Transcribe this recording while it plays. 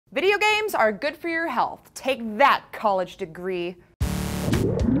Video games are good for your health. Take that, college degree.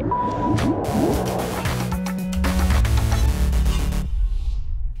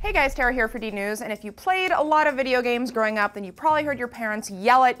 Hey guys, Tara here for D News, and if you played a lot of video games growing up, then you probably heard your parents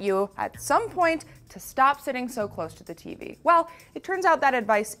yell at you at some point to stop sitting so close to the TV. Well, it turns out that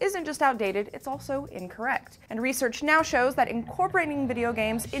advice isn't just outdated, it's also incorrect. And research now shows that incorporating video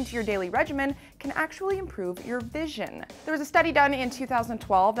games into your daily regimen can actually improve your vision. There was a study done in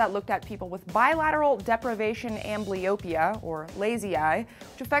 2012 that looked at people with bilateral deprivation amblyopia, or lazy eye,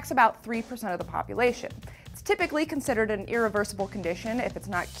 which affects about 3% of the population. It's typically considered an irreversible condition if it's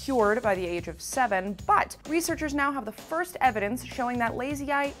not cured by the age of 7, but researchers now have the first evidence showing that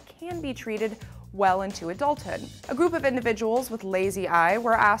lazy eye can be treated well into adulthood. A group of individuals with lazy eye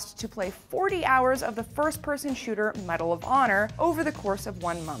were asked to play 40 hours of the first-person shooter Medal of Honor over the course of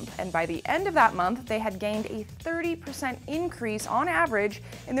 1 month, and by the end of that month, they had gained a 30% increase on average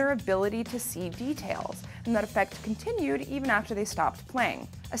in their ability to see details, and that effect continued even after they stopped playing.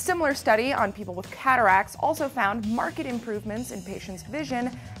 A similar study on people with cataracts also found marked improvements in patients' vision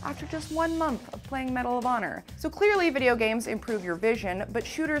after just 1 month of playing Medal of Honor. So clearly video games improve your vision, but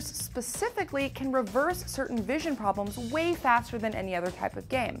shooters specifically can reverse certain vision problems way faster than any other type of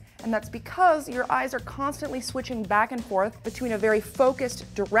game. And that's because your eyes are constantly switching back and forth between a very focused,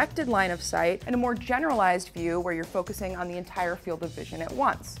 directed line of sight and a more generalized view where you're focusing on the entire field of vision at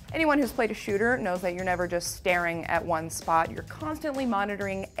once. Anyone who's played a shooter knows that you're never just staring at one spot, you're constantly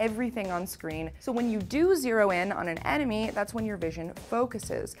monitoring everything on screen. So when you do zero in on an enemy, that's when your vision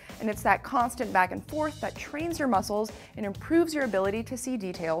focuses. And it's that constant back and forth that trains your muscles and improves your ability to see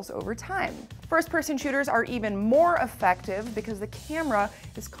details over time. First-person shooters are even more effective because the camera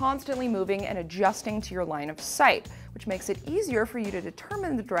is constantly moving and adjusting to your line of sight, which makes it easier for you to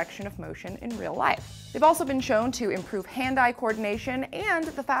determine the direction of motion in real life. They've also been shown to improve hand-eye coordination, and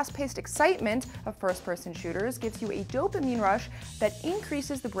the fast-paced excitement of first-person shooters gives you a dopamine rush that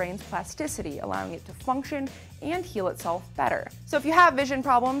increases the brain's plasticity, allowing it to function and heal itself better. So if you have vision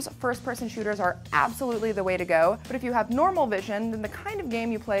problems, first-person shooters are absolutely the way to go, but if you have normal vision, then the kind of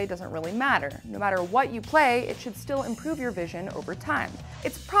game you play doesn't really matter. No matter what you play, it should still improve your vision over time.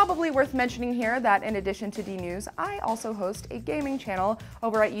 It's probably worth mentioning here that in addition to D News, I also host a gaming channel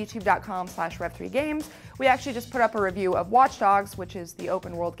over at youtube.com/rev3games. We actually just put up a review of Watch Dogs, which is the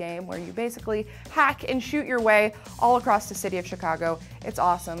open world game where you basically hack and shoot your way all across the city of Chicago. It's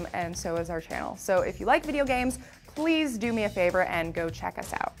awesome, and so is our channel. So if you like video games, please do me a favor and go check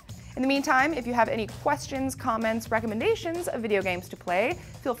us out. In the meantime, if you have any questions, comments, recommendations of video games to play,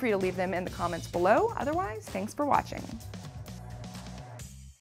 feel free to leave them in the comments below. Otherwise, thanks for watching.